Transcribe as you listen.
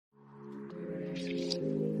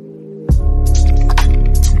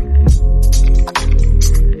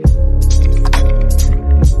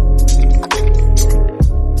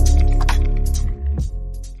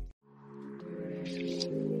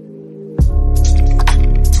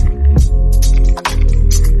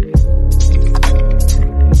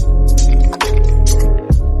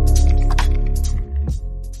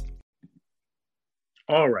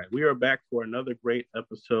we are back for another great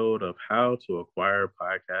episode of How to Acquire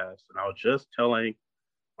Podcasts. And I was just telling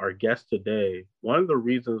our guest today, one of the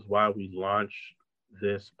reasons why we launched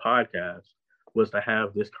this podcast was to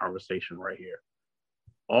have this conversation right here.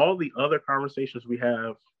 All the other conversations we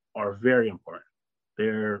have are very important.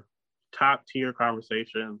 They're top tier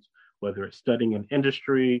conversations, whether it's studying an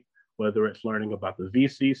industry, whether it's learning about the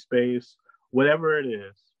VC space, whatever it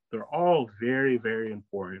is, they're all very, very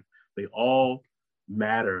important. They all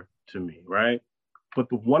matter to me, right? But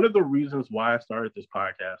one of the reasons why I started this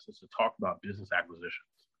podcast is to talk about business acquisitions.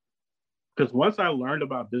 Because once I learned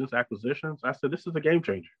about business acquisitions, I said, this is a game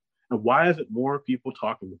changer. And why isn't more people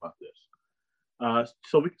talking about this?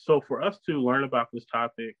 So for us to learn about this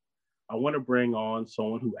topic, I want to bring on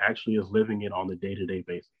someone who actually is living it on the day-to-day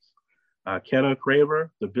basis. Kenna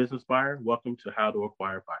Craver, the business buyer, welcome to How to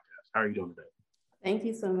Acquire Podcast. How are you doing today? Thank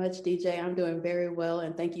you so much, DJ. I'm doing very well,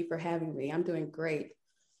 and thank you for having me. I'm doing great.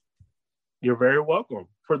 You're very welcome.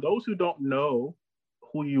 For those who don't know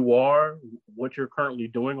who you are, what you're currently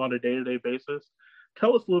doing on a day-to-day basis,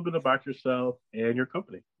 tell us a little bit about yourself and your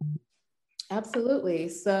company. Absolutely.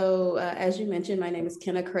 So as you mentioned, my name is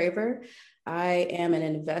Kenna Craver. I am an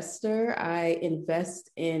investor. I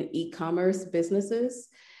invest in e-commerce businesses.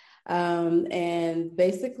 And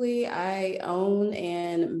basically, I own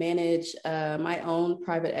and manage my own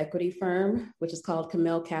private equity firm, which is called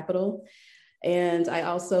Camel Capital. And I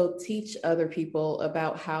also teach other people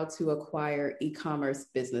about how to acquire e-commerce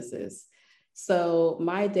businesses. So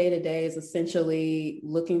my day-to-day is essentially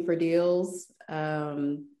looking for deals,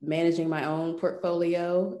 managing my own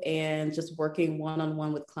portfolio, and just working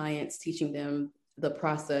one-on-one with clients, teaching them the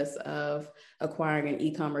process of acquiring an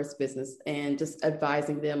e-commerce business and just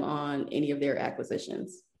advising them on any of their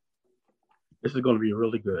acquisitions. This is going to be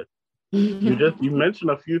really good. You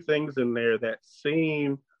mentioned a few things in there that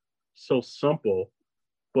seem so simple,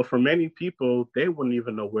 but for many people, they wouldn't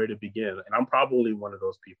even know where to begin. And I'm probably one of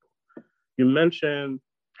those people. You mentioned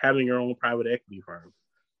having your own private equity firm.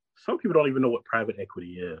 Some people don't even know what private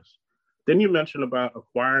equity is. Then you mentioned about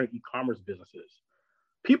acquiring e-commerce businesses.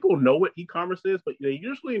 People know what e-commerce is, but they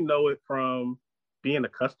usually know it from being a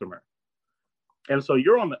customer. And so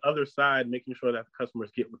you're on the other side, making sure that the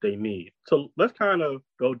customers get what they need. So let's kind of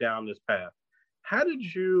go down this path. How did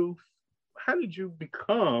you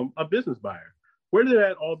become a business buyer? Where did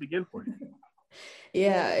that all begin for you?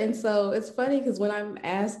 Yeah. And so it's funny because when I'm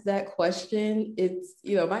asked that question, it's,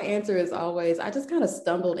 my answer is always, I just kind of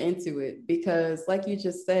stumbled into it because like you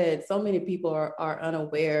just said, so many people are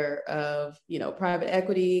unaware of, private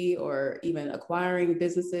equity or even acquiring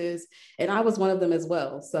businesses. And I was one of them as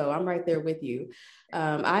well. So I'm right there with you.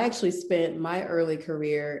 I actually spent my early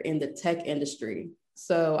career in the tech industry.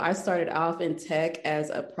 So I started off in tech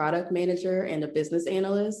as a product manager and a business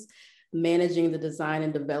analyst, managing the design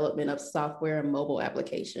and development of software and mobile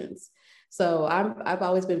applications. So I've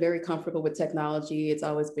always been very comfortable with technology. It's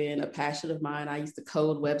always been a passion of mine. I used to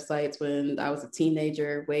code websites when I was a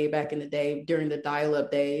teenager, way back in the day, during the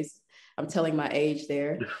dial-up days. I'm telling my age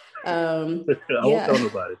there. I won't tell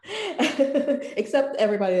nobody. Except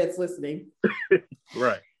everybody that's listening.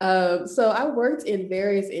 Right. So I worked in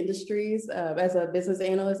various industries as a business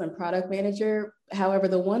analyst and product manager. However,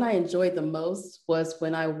 the one I enjoyed the most was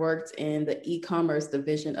when I worked in the e-commerce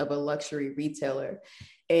division of a luxury retailer.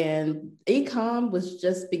 And e-com was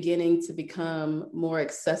just beginning to become more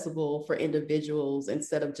accessible for individuals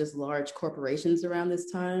instead of just large corporations around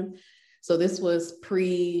this time. So this was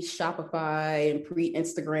pre-Shopify and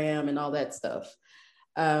pre-Instagram and all that stuff.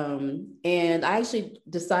 And I actually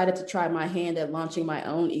decided to try my hand at launching my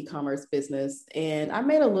own e-commerce business. And I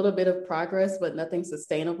made a little bit of progress, but nothing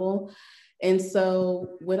sustainable. And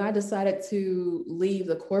so when I decided to leave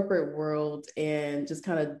the corporate world and just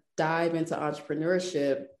kind of dive into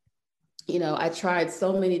entrepreneurship, I tried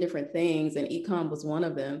so many different things and e-com was one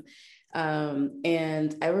of them.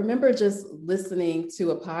 And I remember just listening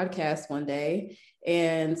to a podcast one day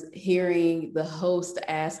and hearing the host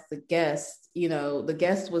ask the guest, the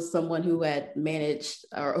guest was someone who had managed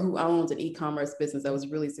or who owns an e-commerce business that was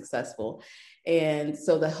really successful. And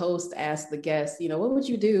so the host asked the guest, what would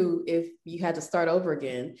you do if you had to start over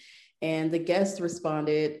again? And the guest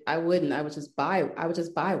responded, I wouldn't, I would just buy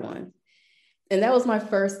one. And that was my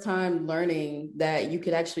first time learning that you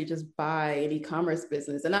could actually just buy an e-commerce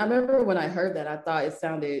business. And I remember when I heard that, I thought it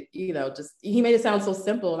sounded, he made it sound so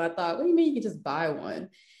simple. And I thought, what do you mean you could just buy one?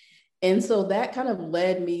 And so that kind of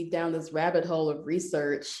led me down this rabbit hole of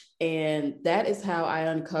research. And that is how I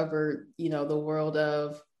uncovered, the world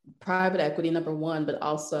of private equity, number one, but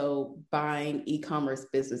also buying e-commerce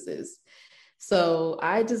businesses. So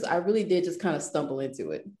I really did just kind of stumble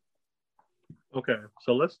into it. Okay,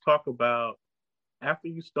 so let's talk about after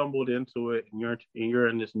you stumbled into it and you're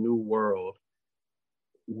in this new world.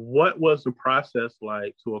 What was the process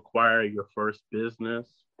like to acquire your first business?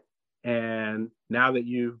 And now that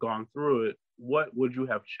you've gone through it, what would you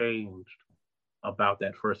have changed about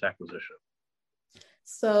that first acquisition?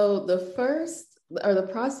 So the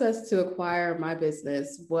process to acquire my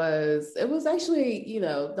business it was actually,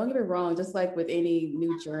 don't get me wrong, just like with any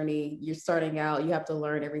new journey, you're starting out, you have to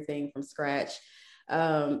learn everything from scratch.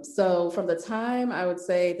 So from the time I would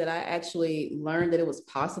say that I actually learned that it was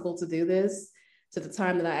possible to do this to the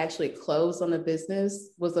time that I actually closed on the business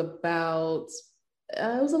was about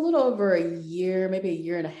it was a little over a year, maybe a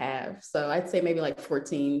year and a half. So I'd say maybe like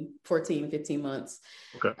 15 months.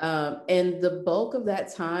 Okay. And the bulk of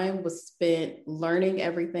that time was spent learning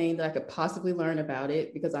everything that I could possibly learn about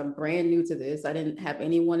it because I'm brand new to this. I didn't have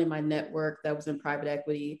anyone in my network that was in private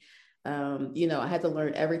equity. I had to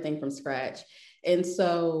learn everything from scratch. And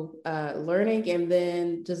so learning and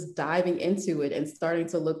then just diving into it and starting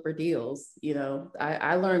to look for deals.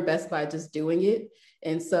 I learned best by just doing it.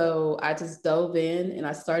 And so I just dove in and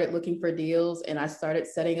I started looking for deals and I started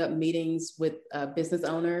setting up meetings with business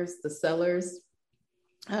owners, the sellers,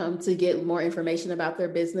 to get more information about their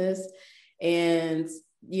business. And,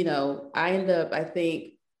 I ended up, I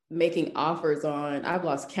think, making offers I've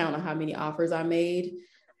lost count on how many offers I made.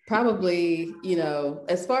 Probably,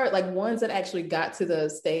 as far as like ones that actually got to the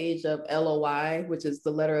stage of LOI, which is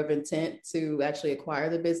the letter of intent to actually acquire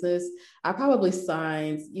the business, I probably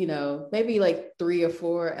signed, maybe like 3 or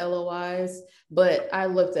 4 LOIs, but I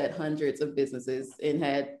looked at hundreds of businesses and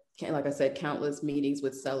had, like I said, countless meetings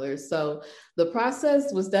with sellers. So the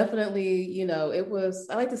process was definitely,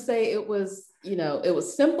 I like to say it was, it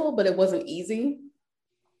was simple, but it wasn't easy.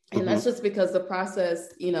 And that's just because the process,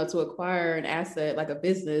 to acquire an asset like a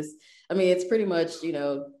business, I mean, it's pretty much,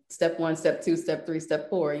 step 1, step 2, step 3, step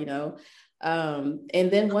 4, and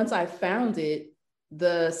then once I found it,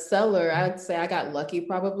 the seller, I'd say I got lucky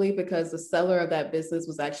probably because the seller of that business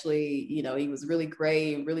was actually, he was really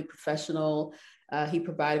great, really professional. He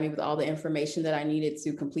provided me with all the information that I needed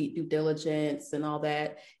to complete due diligence and all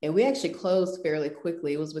that. And we actually closed fairly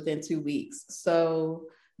quickly. It was within 2 weeks. So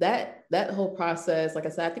that whole process, like I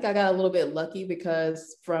said, I think I got a little bit lucky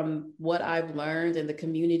because from what I've learned in the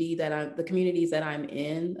communities that I'm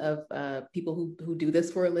in of people who do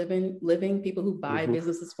this for a living, people who buy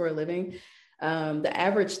businesses for a living, the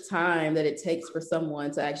average time that it takes for someone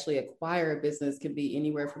to actually acquire a business can be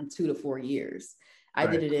anywhere from 2 to 4 years. I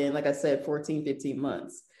did it in, like I said, 14, 15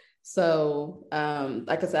 months. So,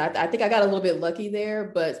 like I said, I think I got a little bit lucky there,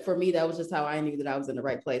 but for me, that was just how I knew that I was in the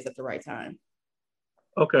right place at the right time.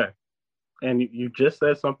 Okay. And you just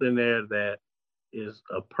said something there that is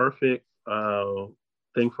a perfect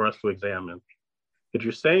thing for us to examine. If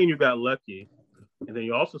you're saying you got lucky, and then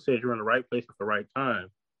you also said you're in the right place at the right time,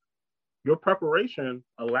 your preparation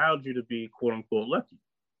allowed you to be quote unquote lucky.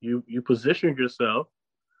 You positioned yourself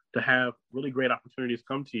to have really great opportunities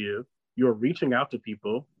come to you. You're reaching out to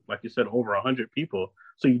people, like you said, over 100 people.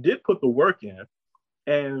 So you did put the work in,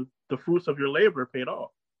 and the fruits of your labor paid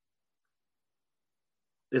off.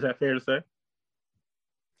 Is that fair to say?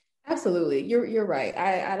 Absolutely. You're right.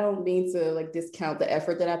 I don't mean to like discount the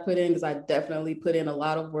effort that I put in because I definitely put in a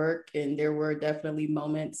lot of work and there were definitely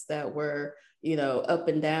moments that were, up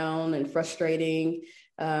and down and frustrating.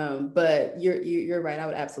 But you're right. I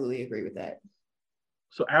would absolutely agree with that.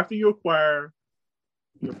 So after you acquire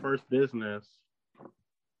your first business,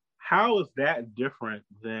 how is that different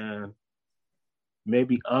than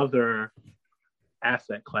maybe other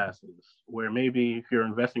asset classes where maybe if you're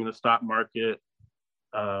investing in the stock market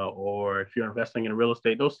or if you're investing in real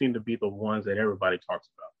estate, those seem to be the ones that everybody talks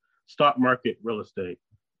about. Stock market, real estate.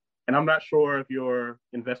 And I'm not sure of your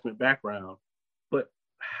investment background, but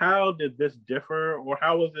how did this differ or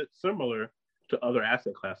how was it similar to other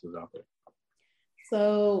asset classes out there?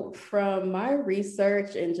 So, from my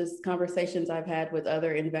research and just conversations I've had with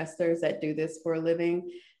other investors that do this for a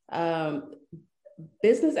living, um,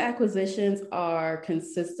 business acquisitions are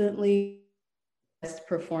consistently best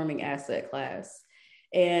performing asset class.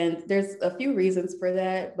 And there's a few reasons for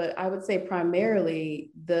that, but I would say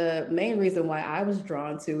primarily the main reason why I was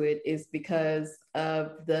drawn to it is because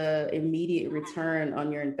of the immediate return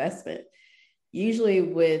on your investment. Usually,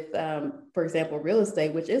 with, for example, real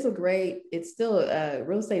estate, which is real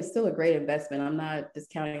estate is still a great investment. I'm not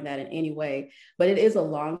discounting that in any way, but it is a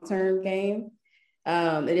long term game.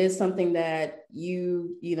 It is something that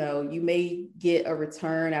you may get a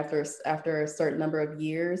return after a certain number of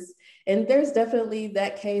years. And there's definitely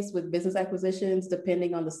that case with business acquisitions,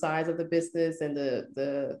 depending on the size of the business and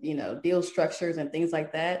the deal structures and things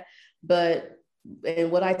like that. But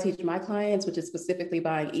and what I teach my clients, which is specifically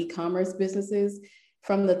buying e-commerce businesses,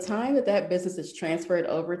 from the time that that business is transferred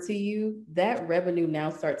over to you, that revenue now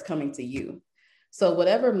starts coming to you. So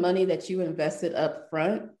whatever money that you invested up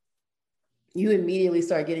front, you immediately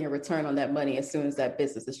start getting a return on that money as soon as that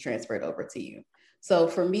business is transferred over to you. So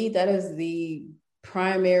for me, that is the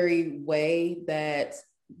primary way that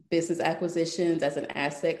business acquisitions as an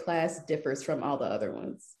asset class differs from all the other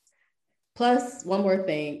ones. Plus, one more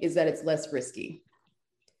thing is that it's less risky.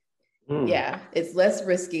 Yeah, it's less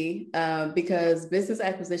risky because business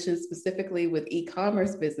acquisitions, specifically with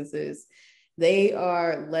e-commerce businesses, they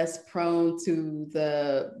are less prone to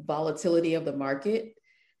the volatility of the market.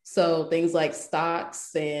 So things like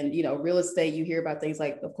stocks and real estate, you hear about things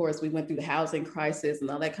like, of course, we went through the housing crisis and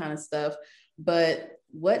all that kind of stuff. But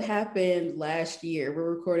what happened last year?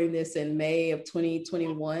 We're recording this in May of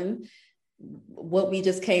 2021. What we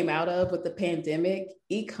just came out of with the pandemic,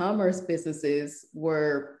 e-commerce businesses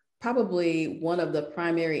were probably one of the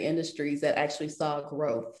primary industries that actually saw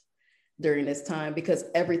growth during this time because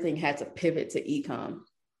everything had to pivot to e-com.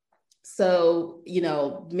 So,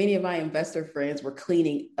 many of my investor friends were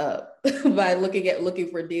cleaning up by looking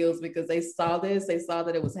for deals because they saw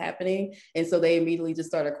that it was happening. And so they immediately just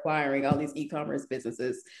started acquiring all these e-commerce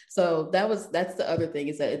businesses. So that's the other thing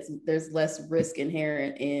is that there's less risk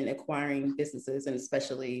inherent in acquiring businesses and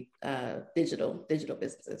especially digital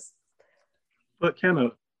businesses. But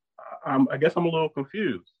Kenna, I guess I'm a little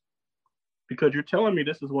confused because you're telling me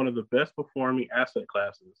this is one of the best performing asset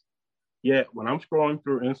classes. Yet when I'm scrolling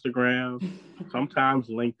through Instagram, sometimes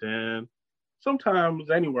LinkedIn,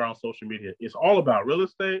 sometimes anywhere on social media, it's all about real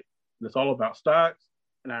estate and it's all about stocks.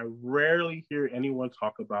 And I rarely hear anyone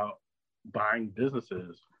talk about buying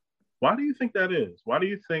businesses. Why do you think that is? Why do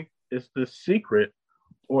you think it's this secret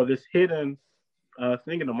or this hidden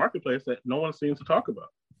thing in the marketplace that no one seems to talk about?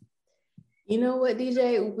 You know what,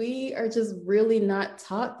 DJ? We are just really not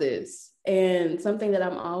taught this. And something that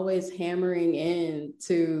I'm always hammering in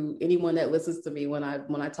to anyone that listens to me when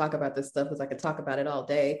I talk about this stuff, because I could talk about it all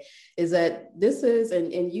day, is that this is,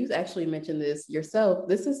 and you've actually mentioned this yourself,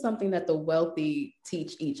 this is something that the wealthy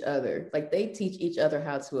teach each other. Like they teach each other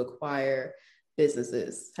how to acquire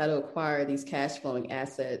businesses, how to acquire these cash flowing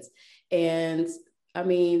assets. And I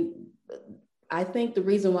mean, I think the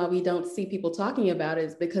reason why we don't see people talking about it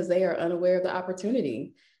is because they are unaware of the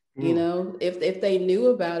opportunity. If they knew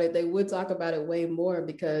about it, they would talk about it way more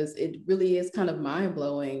because it really is kind of mind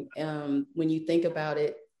blowing when you think about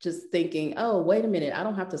it. Just thinking, oh, wait a minute, I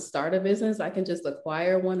don't have to start a business. I can just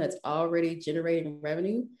acquire one that's already generating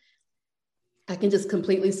revenue. I can just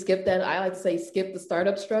completely skip that. I like to say skip the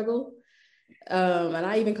startup struggle. And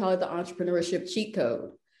I even call it the entrepreneurship cheat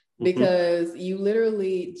code. Because you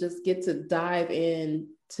literally just get to dive in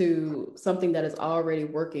to something that is already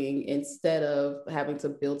working instead of having to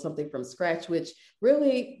build something from scratch, which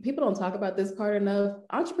really people don't talk about this part enough.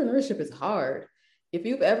 Entrepreneurship is hard. If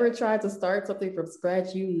you've ever tried to start something from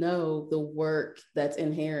scratch, you know the work that's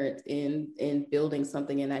inherent in building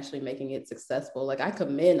something and actually making it successful. Like I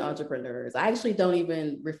commend entrepreneurs. I actually don't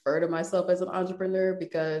even refer to myself as an entrepreneur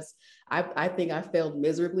because I think I failed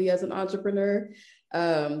miserably as an entrepreneur.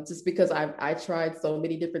 Just because I tried so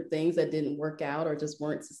many different things that didn't work out or just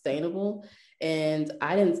weren't sustainable. And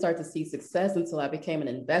I didn't start to see success until I became an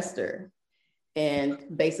investor and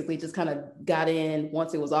basically just kind of got in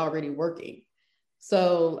once it was already working.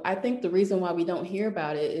 So I think the reason why we don't hear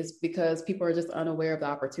about it is because people are just unaware of the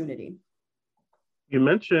opportunity. You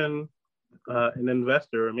mentioned an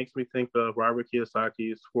investor. It makes me think of Robert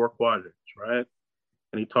Kiyosaki's 4 quadrants, right?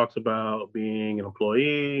 And he talks about being an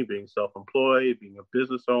employee, being self-employed, being a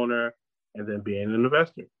business owner, and then being an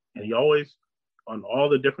investor. And he always, on all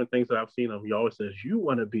the different things that I've seen him, he always says, you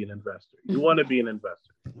want to be an investor. You want to be an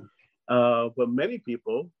investor. But many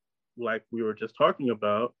people, like we were just talking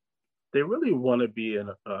about, they really want to be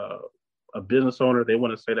a business owner. They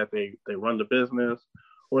want to say that they run the business.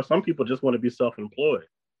 Or some people just want to be self-employed.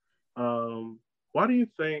 Why do you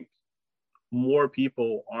think more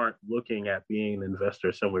people aren't looking at being an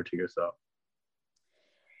investor similar to yourself?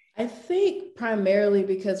 I think primarily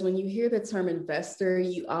because when you hear the term investor,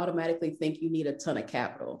 you automatically think you need a ton of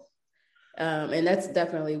capital. And that's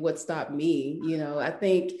definitely what stopped me. I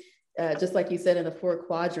think just like you said in the 4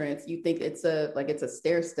 quadrants, you think it's a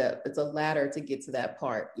stair step, it's a ladder to get to that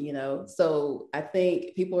part, So I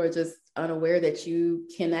think people are just unaware that you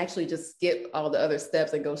can actually just skip all the other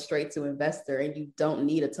steps and go straight to investor, and you don't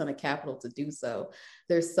need a ton of capital to do so.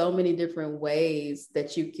 There's so many different ways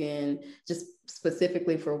that you can, just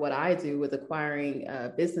specifically for what I do with acquiring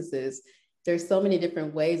businesses, there's so many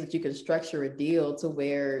different ways that you can structure a deal to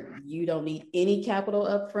where you don't need any capital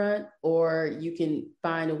up front, or you can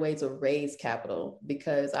find a way to raise capital.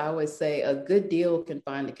 Because I always say a good deal can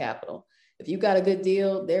find the capital. If you got a good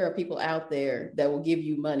deal, there are people out there that will give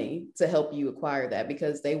you money to help you acquire that,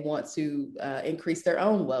 because they want to increase their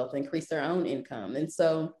own wealth, increase their own income. And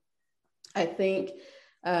so I think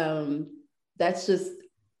that's just,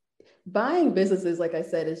 buying businesses, like I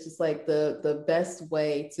said, is just like the best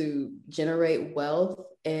way to generate wealth.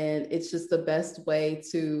 And it's just the best way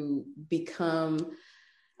to become,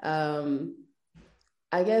 I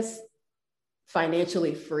guess,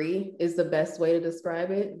 financially free is the best way to describe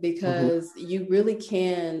it, because you really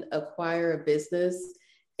can acquire a business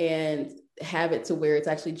and have it to where it's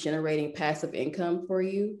actually generating passive income for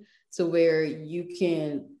you, to where you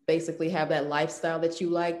can basically have that lifestyle that you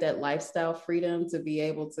like, that lifestyle freedom to be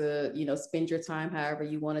able to, spend your time however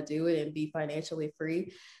you want to do it and be financially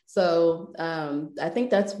free. So I think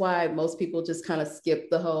that's why most people just kind of skip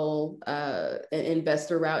the whole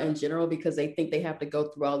investor route in general, because they think they have to go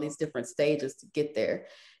through all these different stages to get there.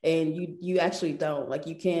 And you actually don't. Like,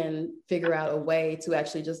 you can figure out a way to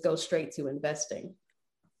actually just go straight to investing.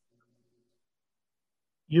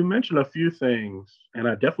 You mentioned a few things, and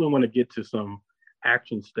I definitely want to get to some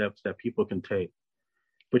action steps that people can take.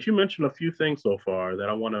 But you mentioned a few things so far that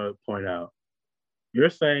I want to point out.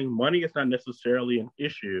 You're saying money is not necessarily an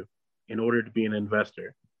issue in order to be an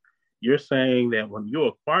investor. You're saying that when you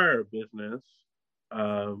acquire a business,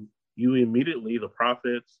 you immediately, the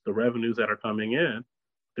profits, the revenues that are coming in,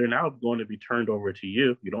 they're now going to be turned over to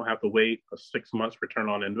you. You don't have to wait a 6 months return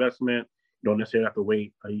on investment. You don't necessarily have to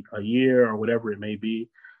wait a year or whatever it may be.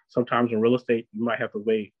 Sometimes in real estate, you might have to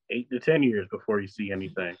wait 8 to 10 years before you see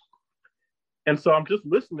anything. And so I'm just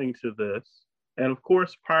listening to this. And of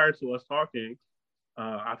course, prior to us talking,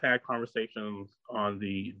 I've had conversations on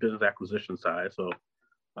the business acquisition side. So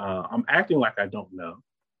I'm acting like I don't know.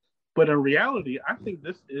 But in reality, I think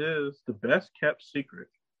this is the best kept secret.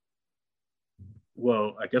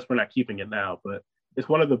 Well, I guess we're not keeping it now, but it's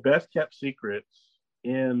one of the best kept secrets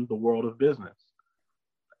in the world of business.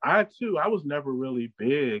 I was never really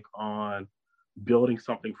big on building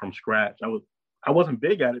something from scratch. I wasn't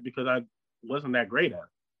big at it because I wasn't that great at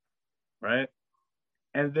it, right?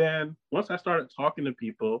 And then once I started talking to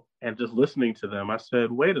people and just listening to them, I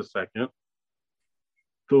said, wait a second,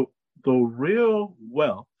 the the real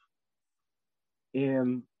wealth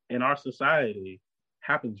in our society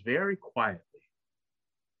happens very quietly,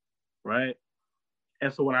 right?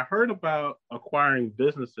 And so when I heard about acquiring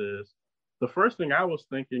businesses, the first thing I was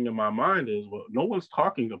thinking in my mind is, well, no one's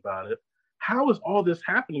talking about it. How is all this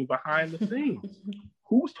happening behind the scenes?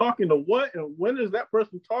 Who's talking to what, and when is that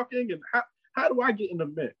person talking, and how do I get in the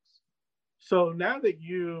mix? So now that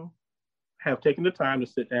you have taken the time to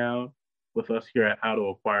sit down with us here at How to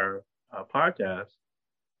Acquire a Podcast,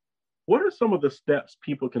 what are some of the steps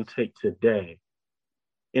people can take today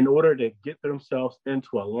in order to get themselves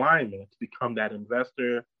into alignment to become that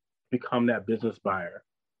investor, become that business buyer?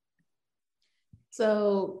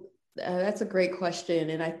 So that's a great question.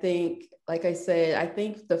 And I think, like I said, I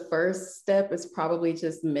think the first step is probably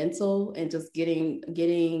just mental, and just getting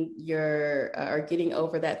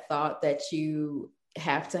over that thought that you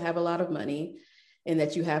have to have a lot of money and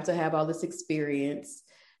that you have to have all this experience,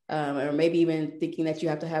 or maybe even thinking that you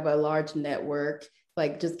have to have a large network.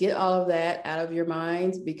 Like, just get all of that out of your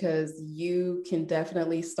mind, because you can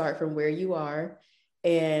definitely start from where you are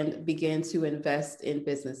and begin to invest in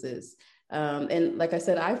businesses. And like I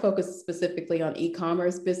said, I focus specifically on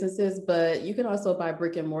e-commerce businesses, but you can also buy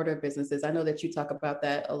brick and mortar businesses. I know that you talk about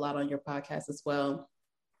that a lot on your podcast as well.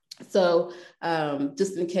 So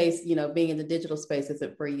just in case, being in the digital space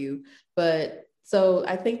isn't for you. But so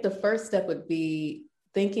I think the first step would be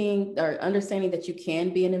thinking or understanding that you can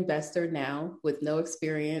be an investor now with no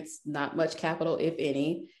experience, not much capital, if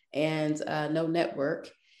any, and no network.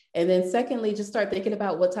 And then secondly, just start thinking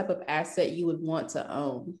about what type of asset you would want to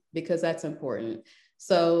own, because that's important.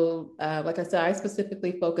 So like I said, I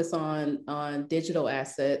specifically focus on digital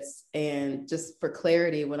assets. And just for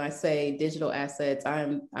clarity, when I say digital assets,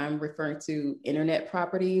 I'm referring to internet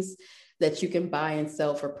properties that you can buy and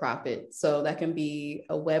sell for profit. So that can be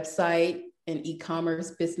a website, an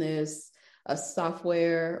e-commerce business, a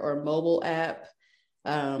software or mobile app,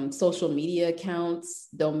 social media accounts,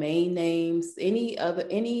 domain names,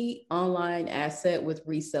 any online asset with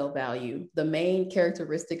resale value. The main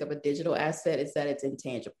characteristic of a digital asset is that it's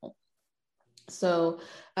intangible. So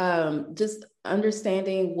just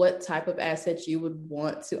understanding what type of assets you would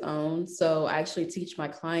want to own. So I actually teach my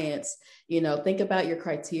clients, think about your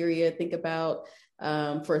criteria, think about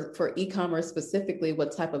for e-commerce specifically,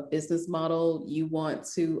 what type of business model you want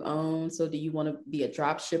to own. So do you want to be a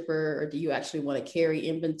drop shipper, or do you actually want to carry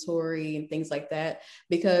inventory and things like that?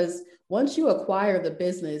 Because once you acquire the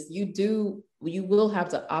business, you will have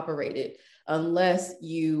to operate it, unless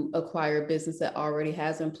you acquire a business that already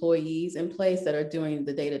has employees in place that are doing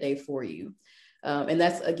the day-to-day for you. And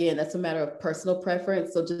that's a matter of personal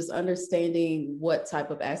preference. So just understanding what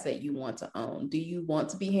type of asset you want to own. Do you want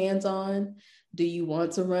to be hands-on? Do you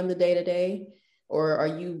want to run the day-to-day? Or are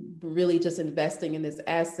you really just investing in this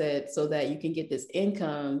asset so that you can get this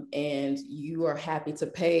income and you are happy to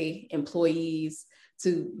pay employees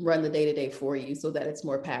to run the day-to-day for you so that it's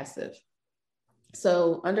more passive?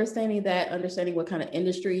 So understanding what kind of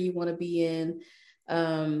industry you want to be in,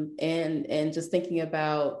 and just thinking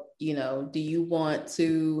about, do you want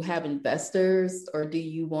to have investors, or do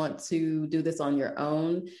you want to do this on your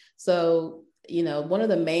own? So, one of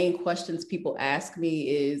the main questions people ask me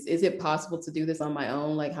is it possible to do this on my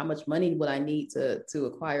own? Like, how much money would I need to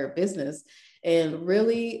acquire a business? And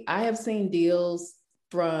really, I have seen deals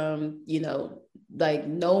from, like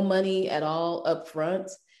no money at all up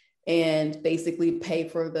front, and basically pay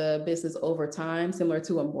for the business over time, similar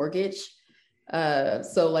to a mortgage.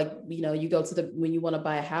 So like, you go to when you want to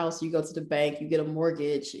buy a house, you go to the bank, you get a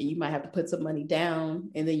mortgage, and you might have to put some money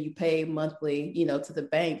down, and then you pay monthly, to the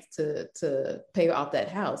bank to pay off that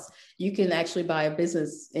house. You can actually buy a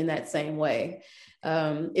business in that same way.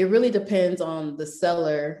 It really depends on the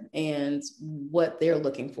seller and what they're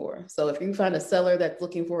looking for. So if you find a seller that's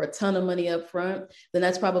looking for a ton of money up front, then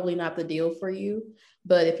that's probably not the deal for you.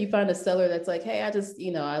 But if you find a seller that's like, hey, I just,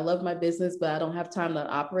 I love my business, but I don't have time to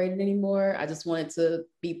operate it anymore. I just want it to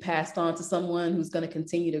be passed on to someone who's going to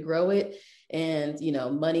continue to grow it. And,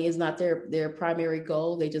 money is not their primary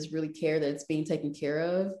goal. They just really care that it's being taken care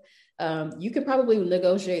of. You could probably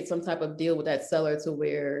negotiate some type of deal with that seller to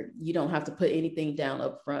where you don't have to put anything down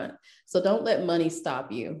up front. So don't let money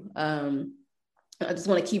stop you. I just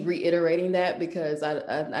want to keep reiterating that, because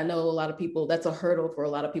I know a lot of people, that's a hurdle for a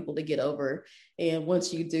lot of people to get over. And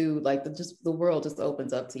once you do, like the world just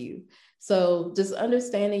opens up to you. So just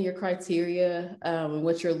understanding your criteria,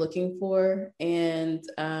 what you're looking for, and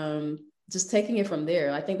just taking it from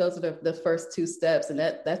there. I think those are the first two steps. And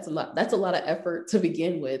that's a lot of effort to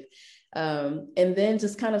begin with. And then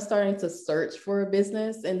just kind of starting to search for a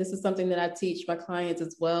business. And this is something that I teach my clients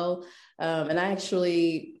as well. And I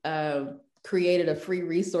actually, created a free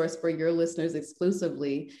resource for your listeners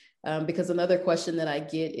exclusively, because another question that I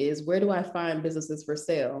get is, where do I find businesses for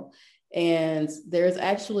sale? And there's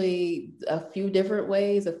actually a few different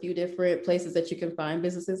ways, a few different places that you can find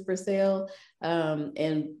businesses for sale.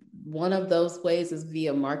 And one of those ways is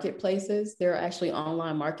via marketplaces. There are actually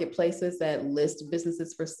online marketplaces that list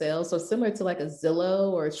businesses for sale. So similar to like a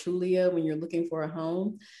Zillow or a Trulia, when you're looking for a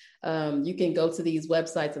home, you can go to these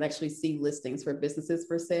websites and actually see listings for businesses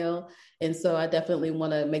for sale. And so I definitely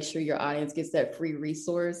want to make sure your audience gets that free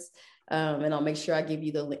resource. And I'll make sure I give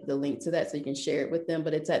you the link to that so you can share it with them.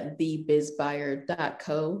 But it's at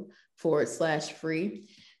thebizbuyer.co/free.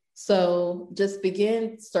 So just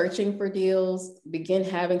begin searching for deals, begin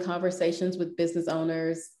having conversations with business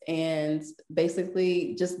owners, and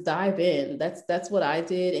basically just dive in. That's what I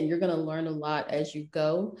did. And you're going to learn a lot as you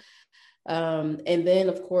go. And then,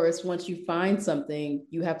 of course, once you find something,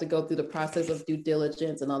 you have to go through the process of due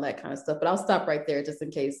diligence and all that kind of stuff. But I'll stop right there just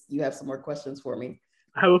in case you have some more questions for me.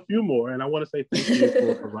 I have a few more, and I want to say thank you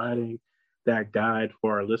for providing that guide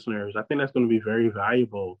for our listeners. I think that's going to be very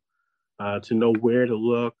valuable to know where to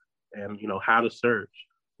look and, how to search.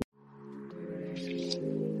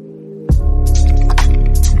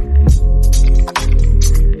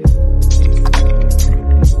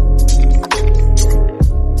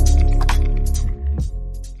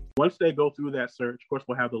 Once they go through that search, of course,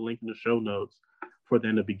 we'll have the link in the show notes for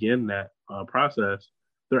them to begin that process.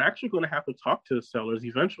 They're actually going to have to talk to the sellers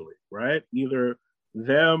eventually, right? Either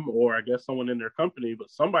them or I guess someone in their company, but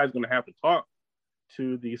somebody's going to have to talk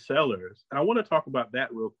to these sellers. And I want to talk about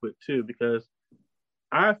that real quick too, because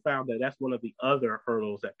I found that that's one of the other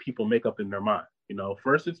hurdles that people make up in their mind.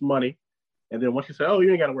 First it's money. And then once you say, oh,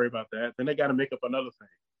 you ain't got to worry about that, then they got to make up another thing.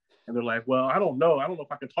 And they're like, well, I don't know if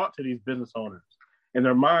I can talk to these business owners. In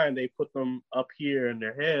their mind, they put them up here in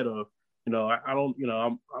their head of,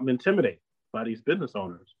 I'm intimidated by these business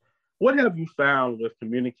owners. What have you found with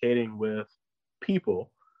communicating with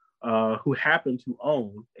people who happen to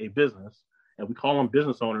own a business, and we call them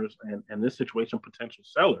business owners, and in this situation, potential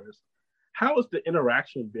sellers? How has the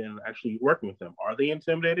interaction been actually working with them? Are they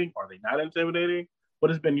intimidating? Are they not intimidating? What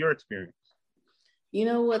has been your experience? You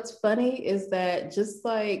know, what's funny is that just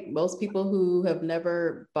like most people who have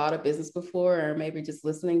never bought a business before, or maybe just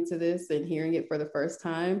listening to this and hearing it for the first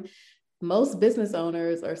time, most business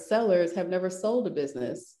owners or sellers have never sold a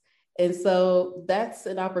business. And so that's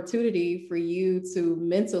an opportunity for you to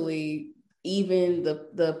mentally even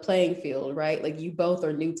the playing field, right? Like you both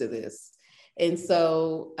are new to this. And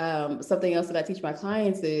so something else that I teach my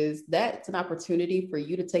clients is that's an opportunity for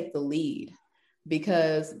you to take the lead,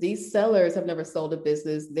 because these sellers have never sold a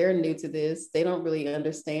business. They're new to this. They don't really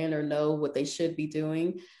understand or know what they should be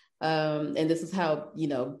doing. And this is how, you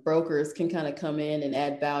know, brokers can kind of come in and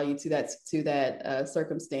add value to that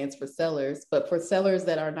circumstance for sellers. But for sellers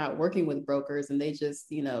that are not working with brokers and they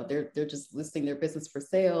just, you know, they're just listing their business for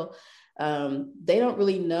sale, they don't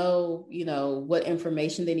really know, you know, what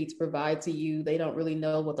information they need to provide to you. They don't really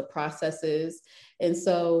know what the process is. And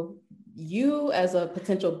so you as a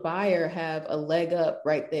potential buyer have a leg up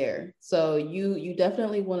right there. So you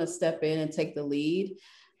definitely want to step in and take the lead,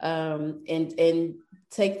 and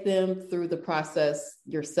take them through the process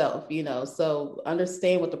yourself, you know. So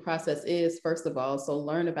understand what the process is, first of all. So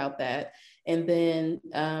learn about that. And then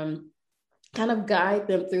kind of guide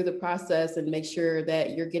them through the process and make sure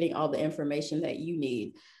that you're getting all the information that you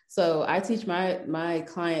need. So I teach my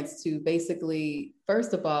clients to basically,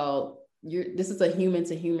 first of all, this is a human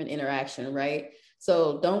to human interaction, right?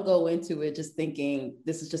 So don't go into it just thinking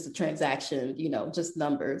this is just a transaction, you know, just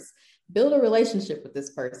numbers. Build a relationship with this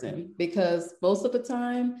person, because most of the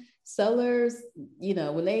time sellers, you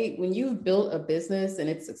know, when you've built a business and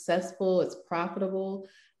it's successful, it's profitable,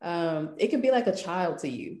 it can be like a child to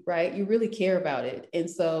you, right? You really care about it. And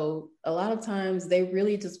so a lot of times they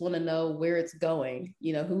really just want to know where it's going,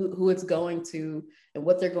 you know, who it's going to and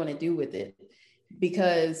what they're going to do with it.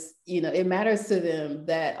 Because, you know, it matters to them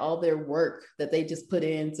that all their work that they just put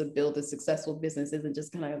in to build a successful business isn't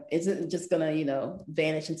just gonna, you know,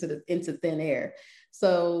 vanish into thin air.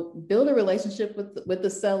 So build a relationship with the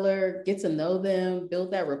seller, get to know them,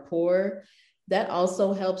 build that rapport. That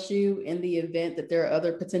also helps you in the event that there are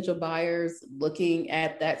other potential buyers looking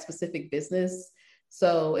at that specific business.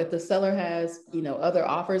 So if the seller has, you know, other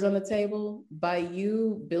offers on the table, by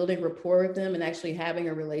you building rapport with them and actually having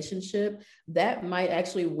a relationship, that might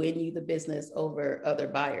actually win you the business over other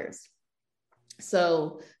buyers.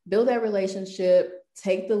 So build that relationship,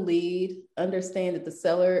 take the lead, understand that the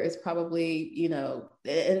seller is probably, you know,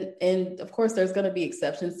 and of course there's going to be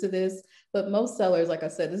exceptions to this, but most sellers, like I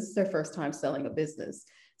said, this is their first time selling a business.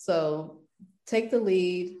 So take the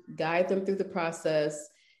lead, guide them through the process,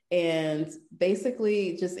 and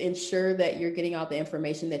basically just ensure that you're getting all the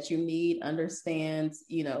information that you need, understand,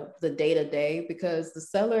 you know, the day to day, because the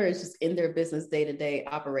seller is just in their business day to day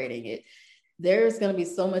operating it. There's going to be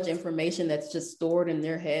so much information that's just stored in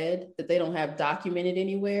their head that they don't have documented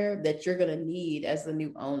anywhere that you're going to need as the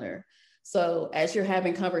new owner. So as you're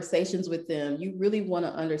having conversations with them, you really want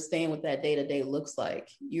to understand what that day to day looks like.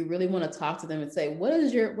 You really want to talk to them and say, what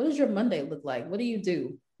does your Monday look like? What do you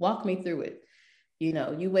do? Walk me through it. You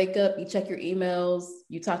know, you wake up, you check your emails,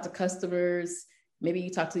 you talk to customers, maybe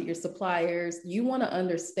you talk to your suppliers. You want to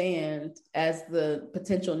understand, as the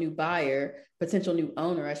potential new buyer, potential new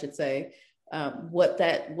owner, I should say, what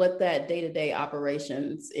that day-to-day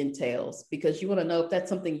operations entails, because you want to know if that's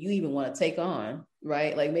something you even want to take on,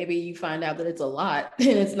 right? Like maybe you find out that it's a lot and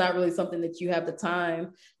it's not really something that you have the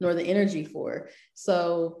time nor the energy for.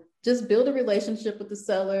 So just build a relationship with the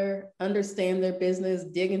seller, understand their business,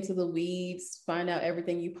 dig into the weeds, find out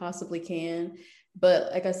everything you possibly can.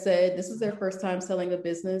 But like I said, this is their first time selling a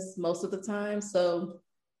business most of the time. So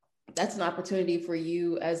that's an opportunity for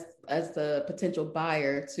you as the potential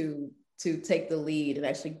buyer to take the lead and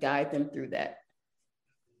actually guide them through that.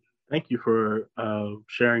 Thank you for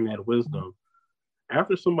sharing that wisdom.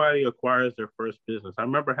 After somebody acquires their first business, I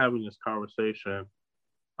remember having this conversation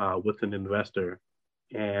with an investor,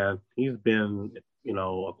 and he's been, you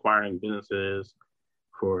know, acquiring businesses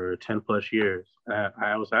for 10 plus years.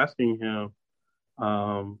 I was asking him,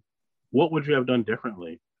 what would you have done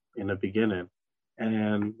differently in the beginning?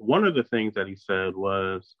 And one of the things that he said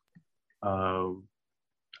was,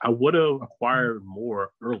 I would have acquired more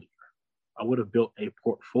earlier. I would have built a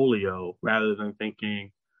portfolio rather than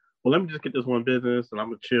thinking, well, let me just get this one business and I'm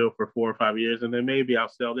gonna chill for 4 or 5 years and then maybe I'll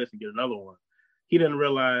sell this and get another one. He didn't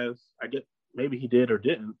realize, I get maybe he did or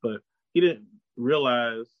didn't, but he didn't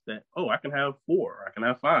realize that, oh, I can have four, I can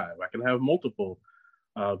have five, I can have multiple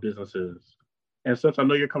businesses. And since I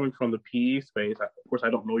know you're coming from the PE space, of course, I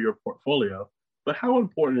don't know your portfolio, but how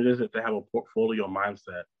important is it to have a portfolio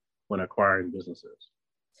mindset when acquiring businesses?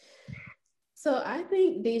 So I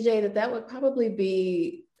think, DJ, that would probably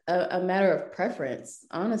be a matter of preference,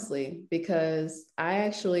 honestly, because I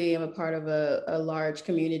actually am a part of a large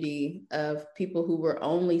community of people who were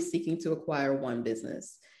only seeking to acquire one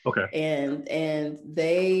business. Okay. And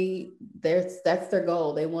that's their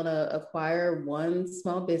goal. They want to acquire one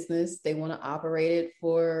small business. They want to operate it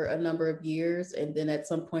for a number of years, and then at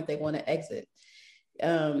some point they want to exit,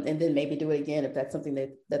 and then maybe do it again if that's something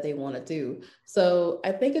that they want to do. So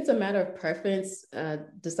I think it's a matter of preference,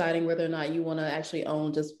 deciding whether or not you want to actually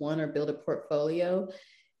own just one or build a portfolio.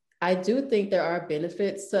 I do think there are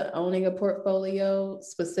benefits to owning a portfolio,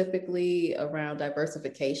 specifically around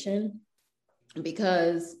diversification,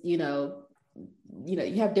 because you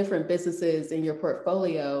have different businesses in your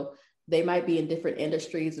portfolio. They might be in different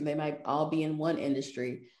industries, and they might all be in one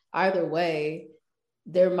industry. Either way,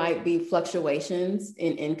 there might be fluctuations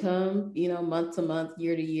in income, month to month,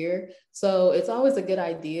 year to year. So it's always a good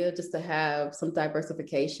idea just to have some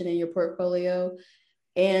diversification in your portfolio.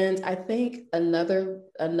 And I think another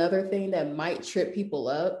thing that might trip people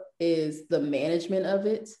up is the management of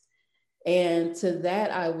it. And to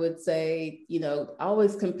that, I would say,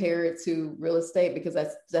 always compare it to real estate, because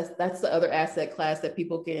that's the other asset class that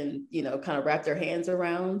people can, kind of wrap their hands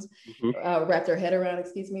around, wrap their head around,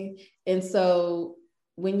 excuse me. And so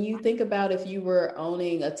when you think about, if you were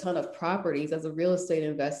owning a ton of properties as a real estate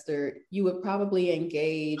investor, you would probably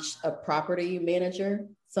engage a property manager,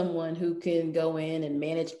 someone who can go in and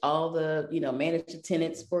manage manage the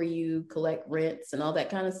tenants for you, collect rents and all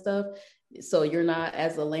that kind of stuff. So you're not,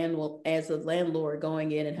 as a landlord,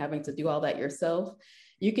 going in and having to do all that yourself.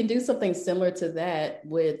 You can do something similar to that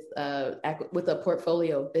with a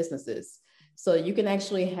portfolio of businesses. So you can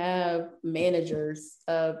actually have managers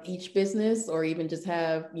of each business, or even just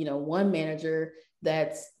have, one manager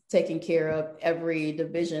that's taking care of every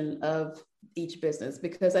division of each business.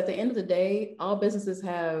 Because at the end of the day, all businesses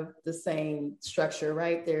have the same structure,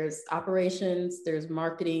 right? There's operations, there's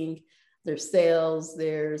marketing, there's sales,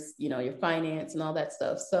 there's, your finance and all that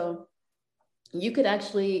stuff. So you could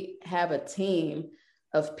actually have a team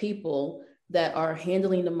of people that are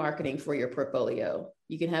handling the marketing for your portfolio.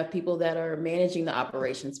 You can have people that are managing the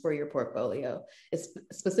operations for your portfolio.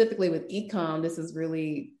 Specifically with e-com, this is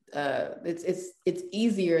really it's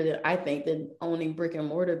easier than owning brick and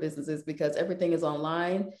mortar businesses, because everything is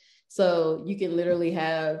online. So you can literally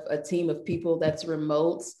have a team of people that's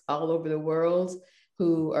remote all over the world,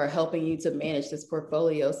 who are helping you to manage this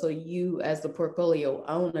portfolio. So you, as the portfolio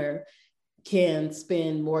owner, can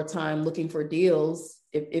spend more time looking for deals.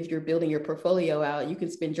 If you're building your portfolio out, you can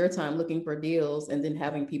spend your time looking for deals and then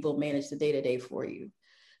having people manage the day-to-day for you.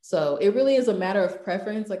 So it really is a matter of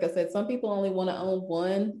preference. Like I said, some people only want to own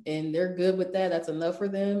one and they're good with that. That's enough for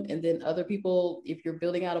them. And then other people, if you're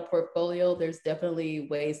building out a portfolio, there's definitely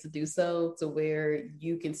ways to do so to where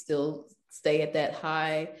you can still stay at that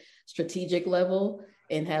high strategic level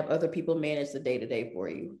and have other people manage the day-to-day for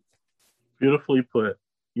you. Beautifully put.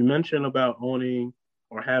 You mentioned about owning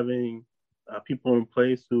or having people in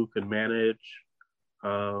place who can manage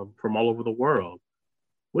from all over the world.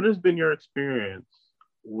 What has been your experience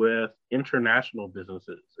with international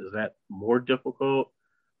businesses? Is that more difficult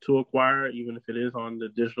to acquire, even if it is on the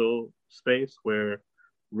digital space, where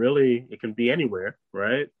really it can be anywhere,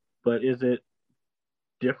 right? But is it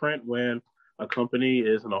different when a company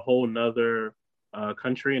is in a whole nother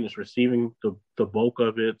country and is receiving the bulk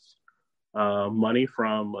of its money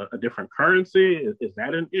from a different currency? Is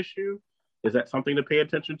that an issue? Is that something to pay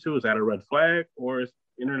attention to? Is that a red flag? Or is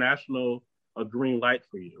international a green light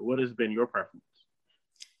for you? What has been your preference?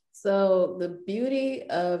 So the beauty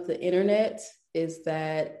of the internet is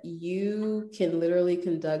that you can literally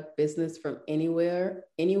conduct business from anywhere,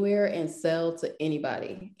 and sell to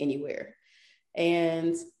anybody, anywhere.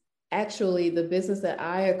 And actually, the business that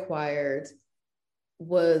I acquired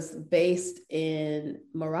was based in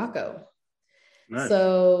Morocco. Nice.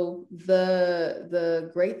 So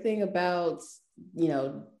the great thing about,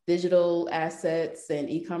 digital assets and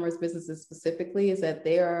e-commerce businesses specifically is that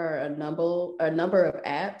there are a number of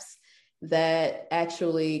apps that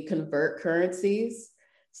actually convert currencies.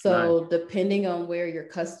 So nice. Depending on where your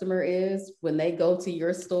customer is, when they go to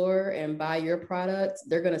your store and buy your product,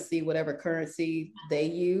 they're going to see whatever currency they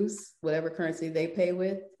use, whatever currency they pay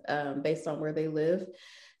with, based on where they live.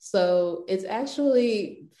 So it's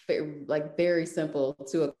actually very simple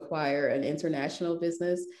to acquire an international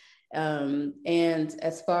business. And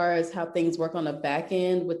as far as how things work on the back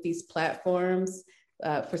end with these platforms,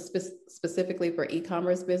 specifically for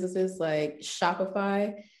e-commerce businesses like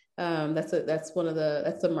Shopify, that's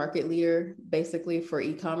the market leader basically for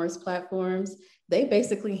e-commerce platforms. they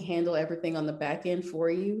basically handle everything on the back end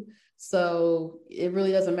for you. So it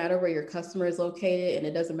really doesn't matter where your customer is located, and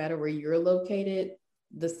it doesn't matter where you're located.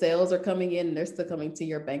 The sales are coming in and they're still coming to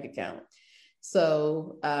your bank account.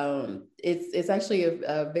 So it's actually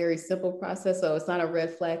a very simple process. So it's not a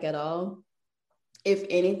red flag at all. If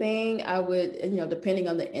anything, I would, depending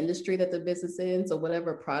on the industry that the business is in, so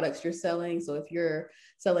whatever products you're selling. So if you're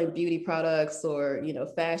selling beauty products or,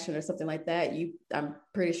 fashion or something like that, I'm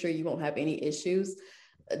pretty sure you won't have any issues.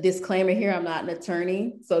 Disclaimer here, I'm not an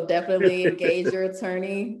attorney, so definitely engage your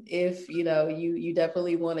attorney if you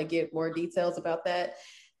definitely want to get more details about that.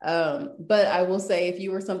 But I will say, if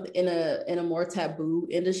you were something in a more taboo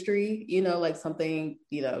industry, like something,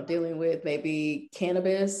 dealing with maybe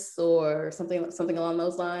cannabis or something along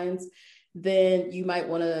those lines, then you might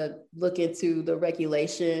want to look into the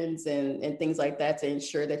regulations and things like that to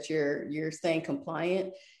ensure that you're staying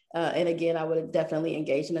compliant. And again, I would definitely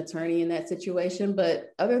engage an attorney in that situation.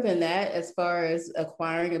 But other than that, as far as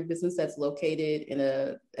acquiring a business that's located in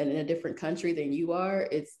a different country than you are,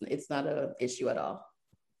 it's not an issue at all.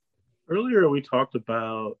 Earlier, we talked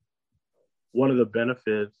about one of the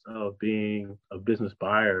benefits of being a business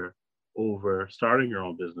buyer over starting your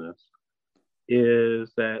own business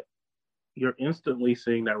is that you're instantly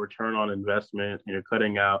seeing that return on investment and you're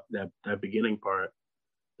cutting out that beginning part.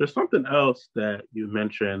 There's something else that you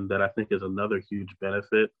mentioned that I think is another huge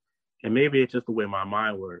benefit, and maybe it's just the way my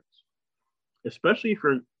mind works, especially if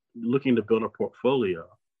you're looking to build a portfolio,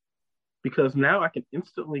 because now I can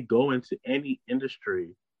instantly go into any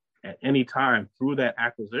industry at any time through that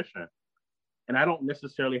acquisition. And I don't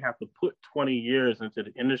necessarily have to put 20 years into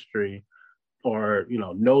the industry or,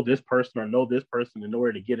 know this person or know this person in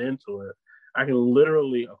order to get into it. I can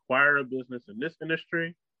literally acquire a business in this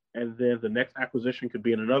industry, and then the next acquisition could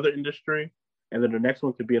be in another industry, and then the next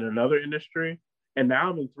one could be in another industry. And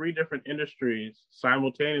now I'm in three different industries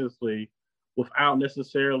simultaneously without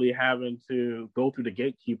necessarily having to go through the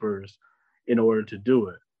gatekeepers in order to do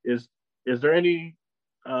it. Is there any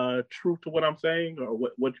truth to what I'm saying, or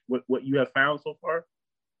what you have found so far?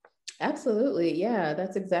 Absolutely. Yeah,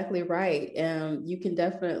 that's exactly right. You can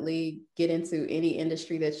definitely get into any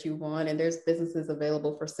industry that you want, and there's businesses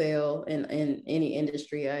available for sale in any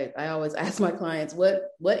industry. I always ask my clients,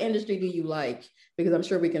 what industry do you like? Because I'm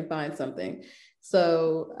sure we can find something.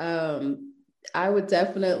 So I would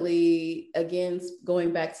definitely, again,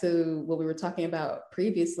 going back to what we were talking about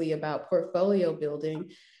previously about portfolio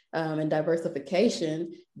building, and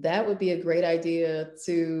diversification, that would be a great idea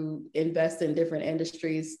to invest in different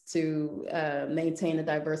industries to maintain a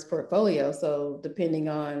diverse portfolio. So depending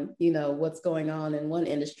on, what's going on in one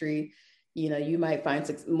industry, you might find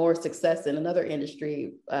more success in another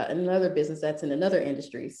industry, in another business that's in another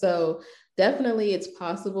industry. So definitely it's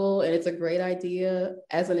possible, and it's a great idea.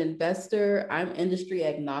 As an investor, I'm industry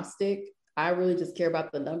agnostic. I really just care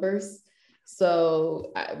about the numbers.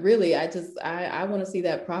 So I want to see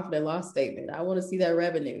that profit and loss statement. I want to see that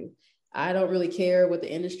revenue. I don't really care what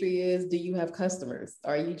the industry is. Do you have customers?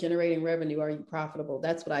 Are you generating revenue? Are you profitable?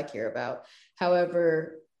 That's what I care about.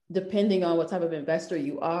 However, depending on what type of investor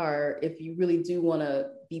you are, if you really do want to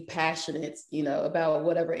be passionate, about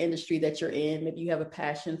whatever industry that you're in, maybe you have a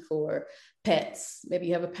passion for pets, maybe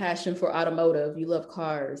you have a passion for automotive, you love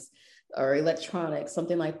cars or electronics,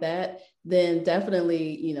 something like that, then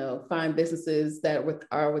definitely, find businesses that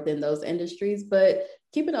are within those industries. But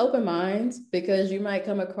keep an open mind, because you might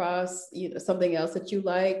come across something else that you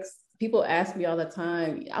like. People ask me all the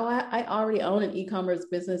time, oh, I already own an e-commerce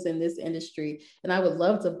business in this industry and I would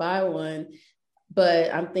love to buy one,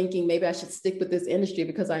 but I'm thinking maybe I should stick with this industry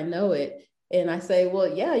because I know it. And I say,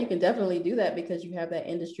 well, yeah, you can definitely do that because you have that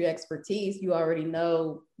industry expertise. You already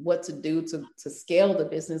know what to do to scale the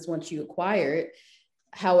business once you acquire it.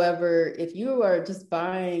 However, if you are just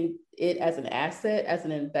buying it as an asset, as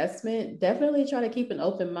an investment, definitely try to keep an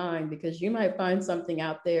open mind, because you might find something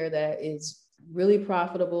out there that is really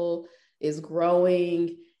profitable, is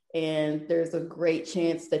growing, and there's a great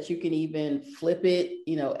chance that you can even flip it,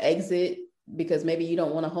 exit, because maybe you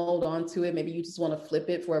don't want to hold on to it. Maybe you just want to flip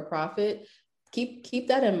it for a profit. Keep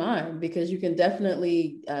that in mind, because you can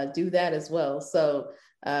definitely do that as well. So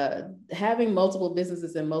having multiple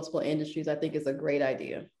businesses in multiple industries, I think, is a great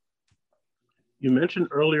idea. You mentioned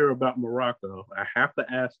earlier about Morocco. I have to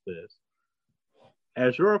ask this.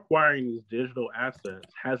 As you're acquiring these digital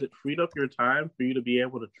assets, has it freed up your time for you to be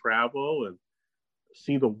able to travel and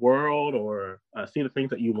see the world, or see the things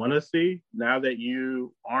that you want to see? Now that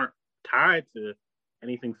you aren't tied to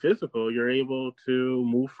anything physical, you're able to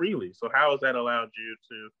move freely. So how has that allowed you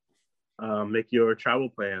to make your travel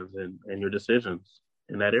plans and your decisions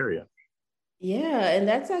in that area? Yeah, and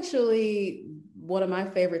that's actually one of my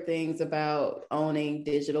favorite things about owning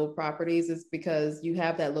digital properties is because you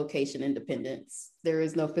have that location independence. There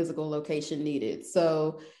is no physical location needed.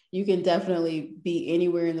 So you can definitely be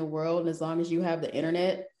anywhere in the world. And as long as you have the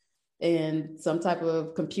internet and some type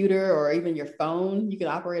of computer or even your phone, you can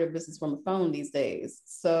operate a business from a phone these days.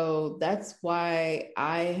 So that's why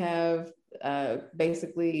I have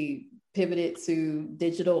basically pivoted to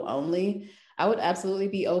digital only. I would absolutely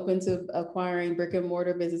be open to acquiring brick and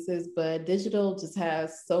mortar businesses, but digital just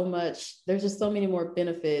has so much, there's just so many more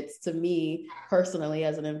benefits to me personally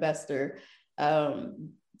as an investor, um,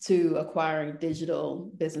 to acquiring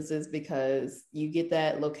digital businesses because you get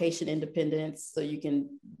that location independence. So you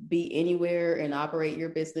can be anywhere and operate your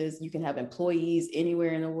business. You can have employees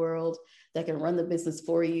anywhere in the world that can run the business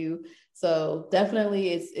for you. So definitely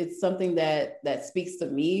it's something that speaks to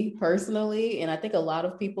me personally. And I think a lot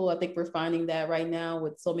of people, I think we're finding that right now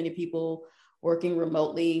with so many people working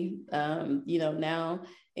remotely, now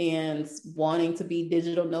and wanting to be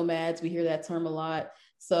digital nomads. We hear that term a lot.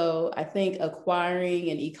 So I think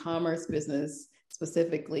acquiring an e-commerce business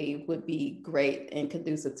specifically would be great and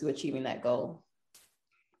conducive to achieving that goal.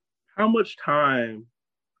 How much time,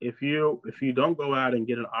 if you don't go out and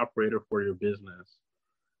get an operator for your business,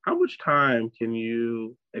 how much time can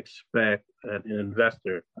you expect an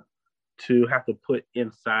investor to have to put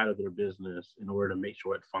inside of their business in order to make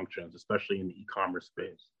sure it functions, especially in the e-commerce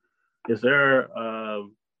space? Is there a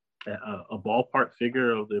ballpark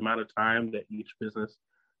figure of the amount of time that each business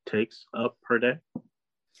takes up per day?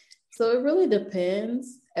 So it really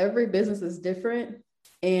depends. Every business is different.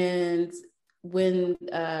 And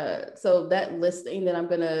so that listing that I'm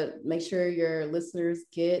going to make sure your listeners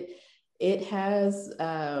get, it has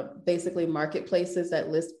basically marketplaces that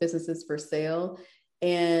list businesses for sale.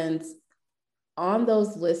 And on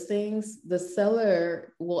those listings, the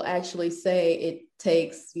seller will actually say it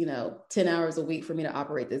takes, 10 hours a week for me to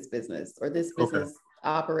operate this business, or this Okay. business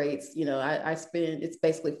operates, I spend, it's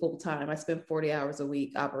basically full time. I spend 40 hours a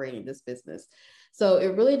week operating this business. So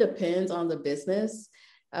it really depends on the business.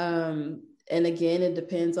 And again, it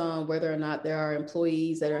depends on whether or not there are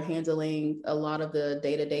employees that are handling a lot of the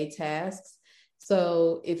day-to-day tasks.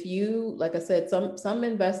 So if you, like I said, some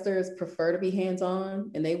investors prefer to be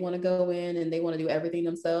hands-on and they want to go in and they want to do everything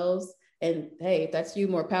themselves. And hey, if that's you,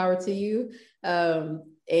 more power to you. And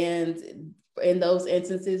in those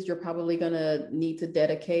instances, you're probably going to need to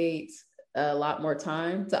dedicate a lot more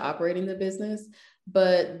time to operating the business.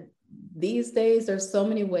 But these days, there's so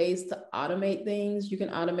many ways to automate things. You can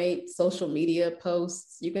automate social media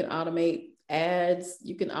posts, you can automate ads,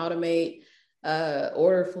 you can automate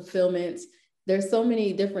order fulfillment. There's so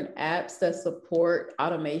many different apps that support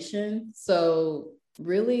automation. So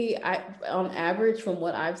really, on average, from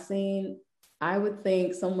what I've seen, I would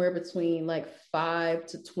think somewhere between like 5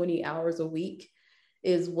 to 20 hours a week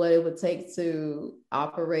is what it would take to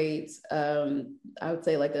operate. I would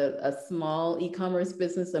say like a small e-commerce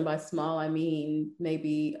business. And by small, I mean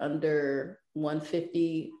maybe under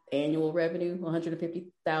 150 annual revenue,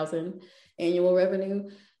 150,000 annual revenue.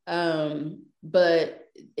 But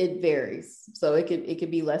it varies. So it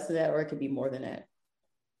could be less than that, or it could be more than that.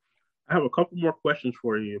 I have a couple more questions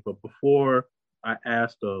for you, but before I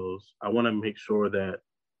ask those, I want to make sure that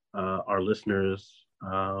our listeners,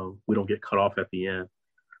 we don't get cut off at the end.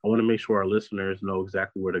 I want to make sure our listeners know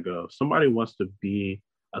exactly where to go. If somebody wants to be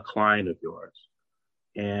a client of yours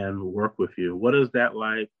and work with you, what is that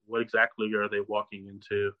like? What exactly are they walking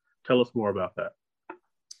into? Tell us more about that.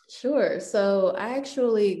 Sure. So I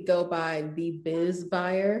actually go by the Biz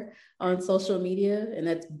Buyer on social media, and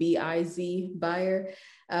that's BIZ Buyer.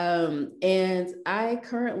 And I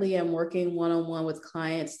currently am working one on one with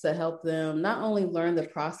clients to help them not only learn the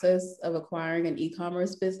process of acquiring an e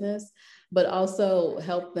commerce business, but also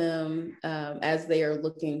help them as they are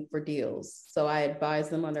looking for deals. So I advise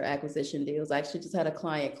them on their acquisition deals. I actually just had a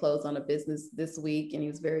client close on a business this week, and he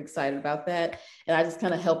was very excited about that. And I just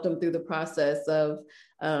kind of helped him through the process of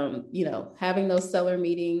having those seller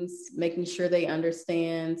meetings, making sure they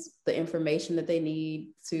understand the information that they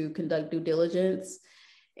need to conduct due diligence,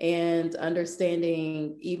 and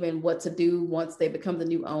understanding even what to do once they become the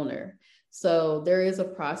new owner. So there is a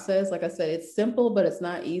process. Like I said, it's simple, but it's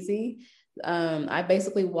not easy. I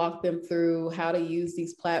basically walk them through how to use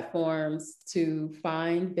these platforms to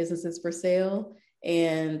find businesses for sale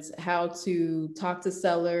and how to talk to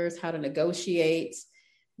sellers, how to negotiate,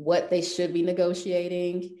 what they should be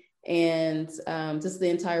negotiating, and just the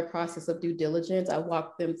entire process of due diligence. I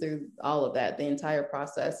walk them through all of that, the entire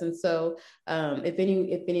process. And so if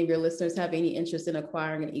any of your listeners have any interest in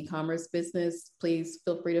acquiring an e-commerce business, please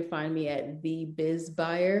feel free to find me at the Biz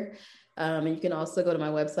Buyer. And you can also go to my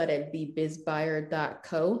website at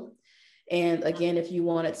thebizbuyer.co. And again, if you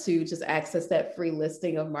wanted to just access that free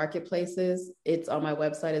listing of marketplaces, it's on my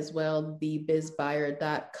website as well,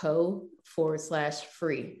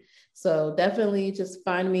 thebizbuyer.co/free. So definitely just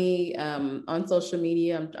find me on social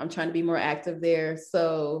media. I'm trying to be more active there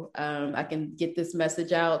so I can get this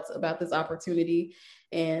message out about this opportunity.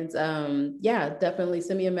 And yeah, definitely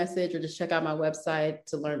send me a message or just check out my website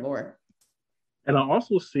to learn more. And I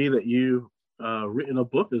also see that you've written a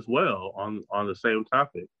book as well on the same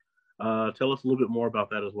topic. Tell us a little bit more about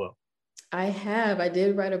that as well. I have. I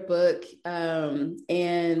did write a book,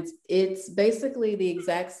 and it's basically the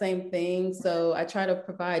exact same thing. So I try to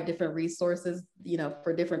provide different resources,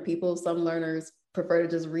 for different people. Some learners prefer to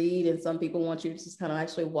just read, and some people want you to just kind of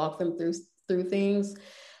actually walk them through things,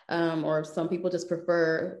 or some people just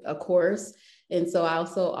prefer a course. And so I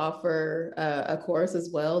also offer a course as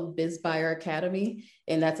well, Biz Buyer Academy,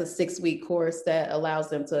 and that's a 6-week course that allows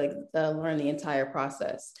them to learn the entire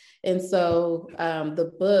process. And so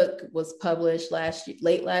the book was published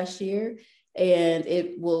late last year, and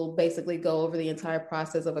it will basically go over the entire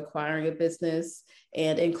process of acquiring a business.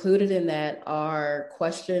 And included in that are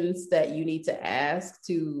questions that you need to ask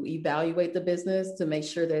to evaluate the business to make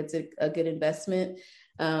sure that it's a good investment,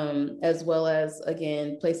 as well as,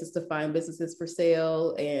 again, places to find businesses for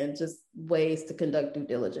sale and just ways to conduct due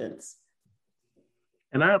diligence.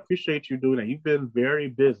 And I appreciate you doing that. You've been very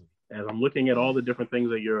busy as I'm looking at all the different things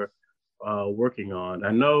that you're working on.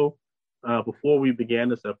 I know before we began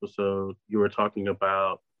this episode, you were talking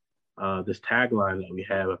about this tagline that we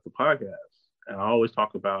have at the podcast. And I always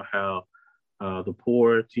talk about how the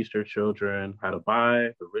poor teach their children how to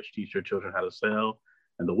buy, the rich teach their children how to sell,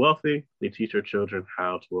 and the wealthy, they teach their children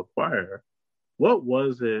how to acquire. What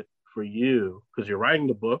was it for you? Because you're writing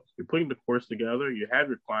the book, you're putting the course together, you have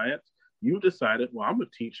your clients, you decided, well, I'm going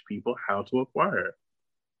to teach people how to acquire.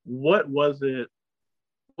 What was it?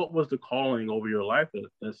 What was the calling over your life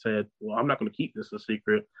that said, well, I'm not going to keep this a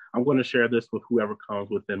secret. I'm going to share this with whoever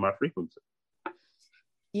comes within my frequency?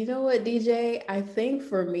 You know what, DJ? I think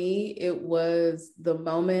for me, it was the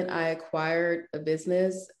moment I acquired a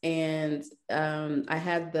business, and I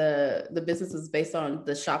had the business was based on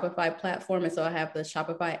the Shopify platform. And so I have the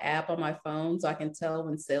Shopify app on my phone so I can tell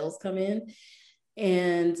when sales come in.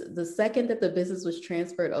 And the second that the business was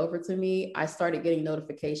transferred over to me, I started getting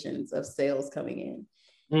notifications of sales coming in.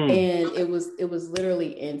 And it was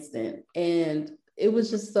literally instant. And it was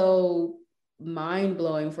just so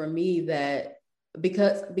mind-blowing for me that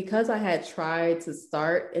because I had tried to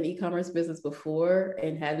start an e-commerce business before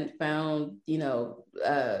and hadn't found,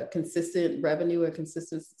 consistent revenue or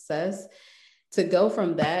consistent success, to go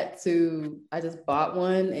from that to I just bought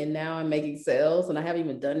one and now I'm making sales and I haven't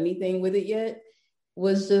even done anything with it yet,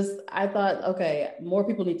 was just, I thought, okay, more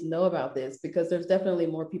people need to know about this, because there's definitely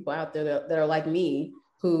more people out there that are like me,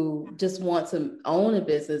 who just want to own a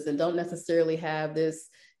business and don't necessarily have this,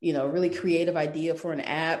 really creative idea for an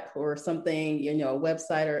app or something, a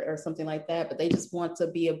website or something like that, but they just want to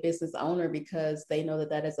be a business owner because they know that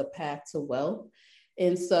that is a path to wealth.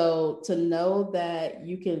 And so to know that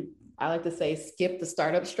you can, I like to say, skip the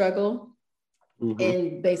startup struggle,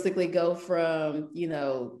 and basically go from,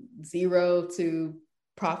 zero to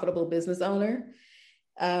profitable business owner.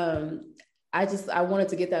 I wanted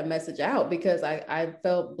to get that message out because I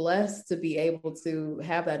felt blessed to be able to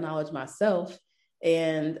have that knowledge myself.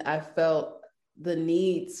 And I felt the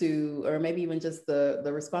need to, or maybe even just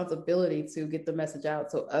the responsibility to get the message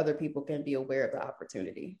out so other people can be aware of the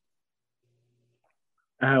opportunity.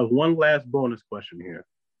 I have one last bonus question here.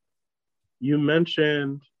 You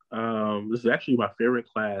mentioned, this is actually my favorite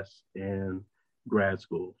class in grad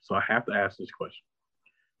school, so I have to ask this question.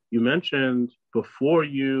 You mentioned before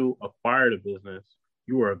you acquired a business,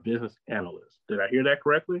 you were a business analyst. Did I hear that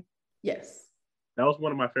correctly? Yes. That was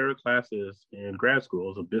one of my favorite classes in grad school.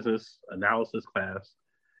 It was a business analysis class.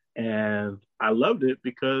 And I loved it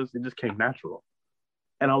because it just came natural.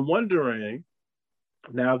 And I'm wondering,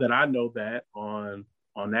 now that I know that on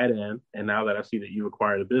that end, and now that I see that you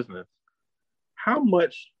acquired a business, how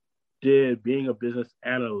much did being a business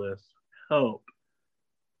analyst help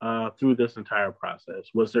through this entire process?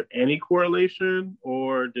 Was there any correlation,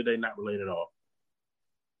 or did they not relate at all?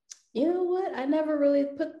 You know what? I never really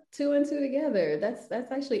put two and two together. That's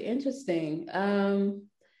actually interesting.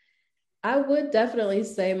 I would definitely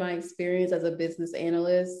say my experience as a business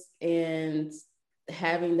analyst and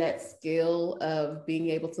having that skill of being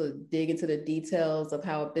able to dig into the details of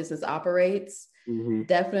how a business operates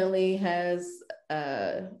definitely has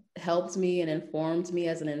helped me and informed me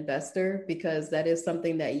as an investor, because that is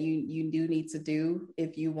something that you do need to do.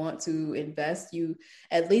 If you want to invest, you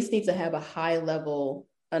at least need to have a high level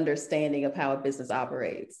understanding of how a business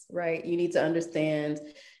operates, right? You need to understand,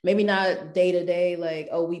 maybe not day to day, like,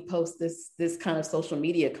 oh, we post this kind of social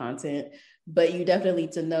media content, but you definitely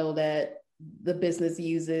need to know that the business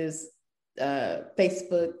uses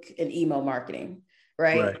Facebook and email marketing,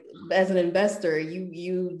 right? As an investor,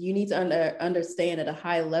 you need to understand at a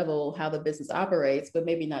high level how the business operates, but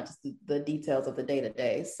maybe not just the details of the day to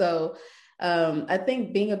day. So I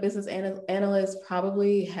think being a business analyst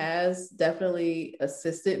probably has definitely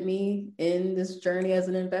assisted me in this journey as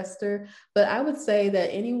an investor. But I would say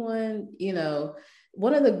that anyone,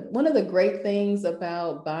 one of the great things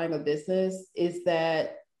about buying a business is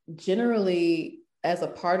that generally, as a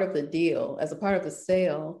part of the deal, as a part of the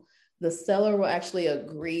sale, the seller will actually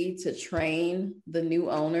agree to train the new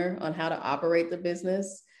owner on how to operate the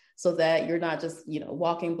business, so that you're not just,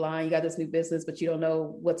 walking blind. You got this new business, but you don't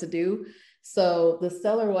know what to do. So the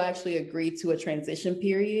seller will actually agree to a transition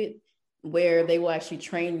period where they will actually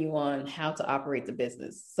train you on how to operate the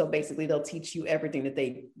business. So basically, they'll teach you everything that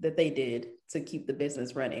they did to keep the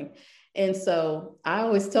business running. And so I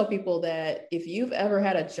always tell people that if you've ever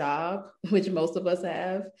had a job, which most of us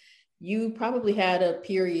have, you probably had a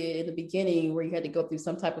period in the beginning where you had to go through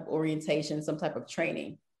some type of orientation, some type of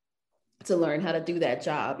training to learn how to do that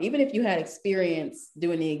job. Even if you had experience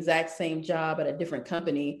doing the exact same job at a different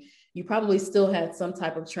company, you probably still had some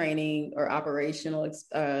type of training or operational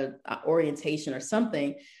orientation or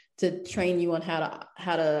something to train you on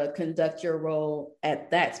how to conduct your role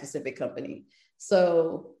at that specific company.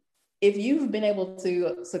 So if you've been able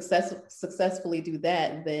to successfully do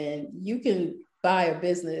that, then you can buy a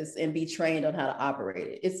business and be trained on how to operate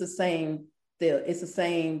it. It's the same deal. It's the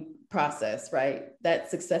same process, right? That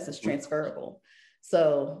success is transferable.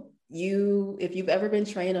 So if you've ever been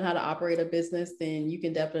trained on how to operate a business, then you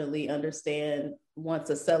can definitely understand, once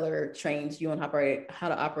a seller trains you on how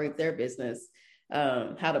to operate their business,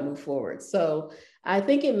 how to move forward. So I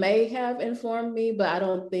think it may have informed me, but I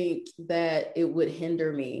don't think that it would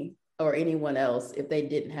hinder me or anyone else if they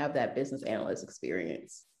didn't have that business analyst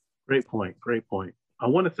experience. Great point. I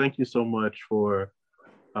want to thank you so much for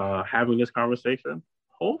having this conversation.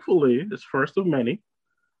 Hopefully, it's first of many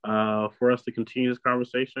for us to continue this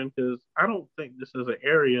conversation, because I don't think this is an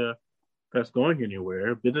area that's going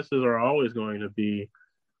anywhere. Businesses are always going to be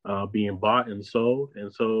being bought and sold.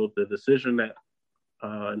 And so the decision that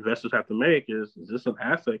investors have to make is this an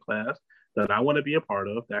asset class that I want to be a part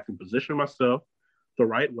of, that I can position myself the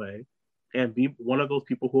right way and be one of those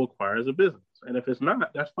people who acquires a business? And if it's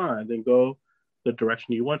not, that's fine. Then go the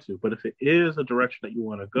direction you want to. But if it is a direction that you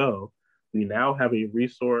want to go, we now have a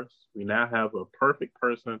resource. We now have a perfect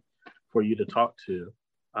person for you to talk to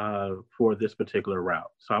for this particular route.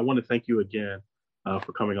 So I want to thank you again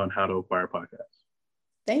for coming on How to Acquire Podcast.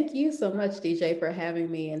 Thank you so much, DJ, for having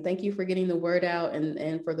me. And thank you for getting the word out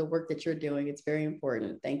and for the work that you're doing. It's very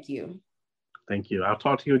important. Thank you. Thank you. I'll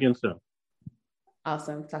talk to you again soon.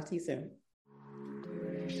 Awesome. Talk to you soon.